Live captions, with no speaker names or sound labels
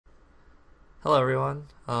Hello everyone,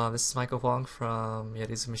 this is Michael Huang from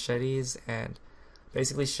Yetis and Machetes, and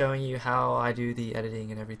basically showing you how I do the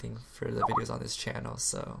editing and everything for the videos on this channel.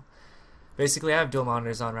 So basically I have dual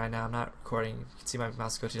monitors on right now. I'm not recording, you can see my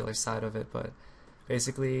mouse go to the other side of it, but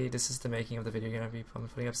basically this is the making of the video I'm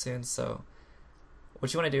putting up soon. So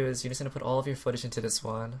what you want to do is you're just going to put all of your footage into this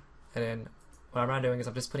one, and then what I'm not doing is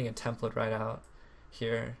I'm just putting a template right out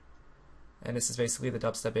here, and this is basically the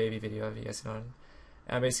Dubstep Baby video, if you guys know.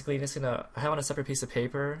 And I'm basically just gonna, I have on a separate piece of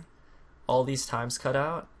paper all these times cut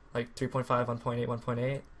out, like 3.5, 1.8,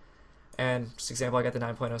 1.8, and just example, I got the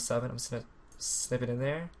 9.07. I'm just gonna snip it in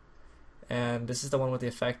there, and this is the one with the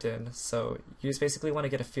effect in. So you just basically want to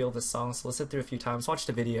get a feel of the song, so listen through a few times, watch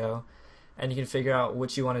the video, and you can figure out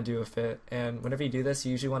what you want to do with it. And whenever you do this,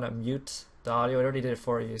 you usually want to mute the audio. It already did it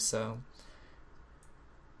for you, so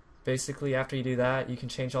basically after you do that, you can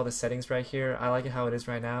change all the settings right here. I like it how it is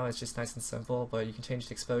right now. It's just nice and simple, but you can change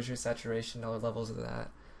the exposure, saturation, other levels of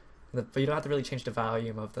that. But you don't have to really change the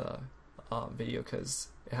volume of the video because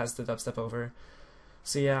it has the dubstep over.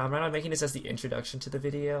 So yeah, I'm right on making this as the introduction to the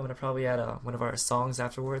video. I'm going to probably add one of our songs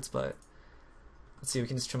afterwards, but let's see, we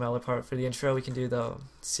can just trim out the part. For the intro, we can do the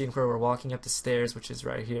scene where we're walking up the stairs, which is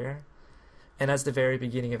right here. And that's the very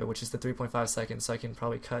beginning of it, which is the 3.5 seconds, so I can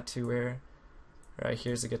probably cut to where right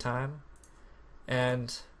here's a good time,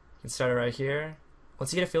 and you can start it right here.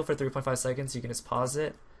 Once you get a feel for 3.5 seconds, you can just pause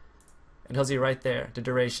it, and it tells you right there the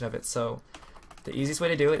duration of it. So the easiest way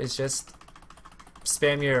to do it is just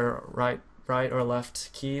spam your right or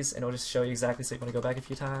left keys, and it'll just show you exactly. So you want to go back a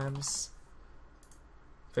few times,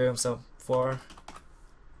 boom, so 4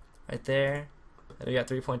 right there, and we got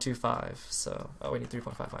 3.25. so we need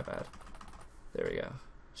 3.5, my bad. There we go,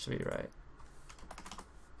 should be right.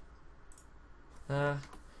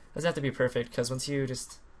 Doesn't have to be perfect, because once you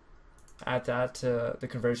just add that to the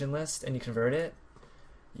conversion list and you convert it,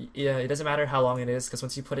 yeah, it doesn't matter how long it is, because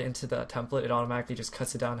once you put it into the template, it automatically just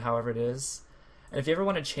cuts it down however it is. And if you ever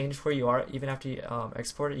want to change where you are, even after you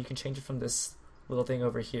export it, you can change it from this little thing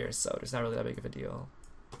over here, so it's not really that big of a deal.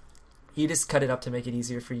 You just cut it up to make it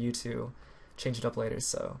easier for you to change it up later.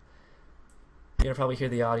 So you're gonna probably hear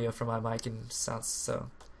the audio from my mic and sounds so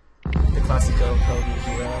the classic GoPro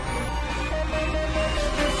hero.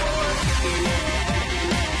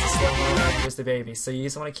 Here's the baby. So you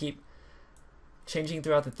just want to keep changing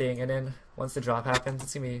throughout the thing, and then once the drop happens,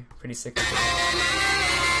 it's gonna be pretty sick.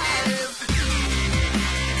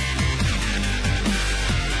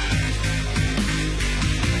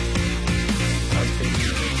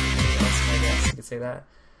 You could say that.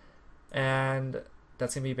 And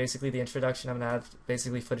that's gonna be basically the introduction. I'm gonna add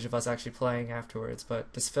basically footage of us actually playing afterwards,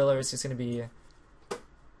 but this filler is just gonna be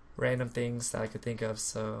random things that I could think of.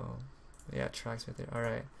 So yeah, tracks right there.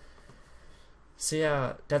 Alright. So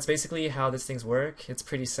yeah, that's basically how these things work. It's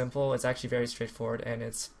pretty simple. It's actually very straightforward, and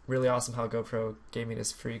it's really awesome how GoPro gave me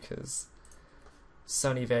this free, because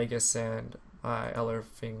Sony Vegas and my other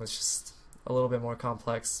thing was just a little bit more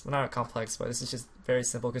complex. Well, not complex, but this is just very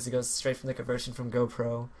simple because it goes straight from the conversion from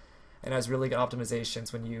GoPro and has really good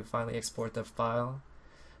optimizations when you finally export the file.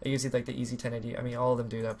 It gives you like the easy 1080. I mean, all of them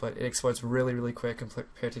do that, but it exports really quick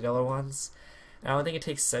compared to the other ones. And I don't think it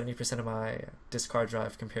takes 70% of my disk card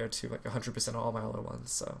drive compared to like 100% of all my other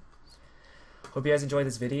ones. So hope you guys enjoyed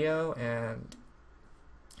this video, and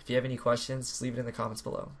if you have any questions, just leave it in the comments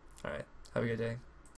below. Alright, have a good day.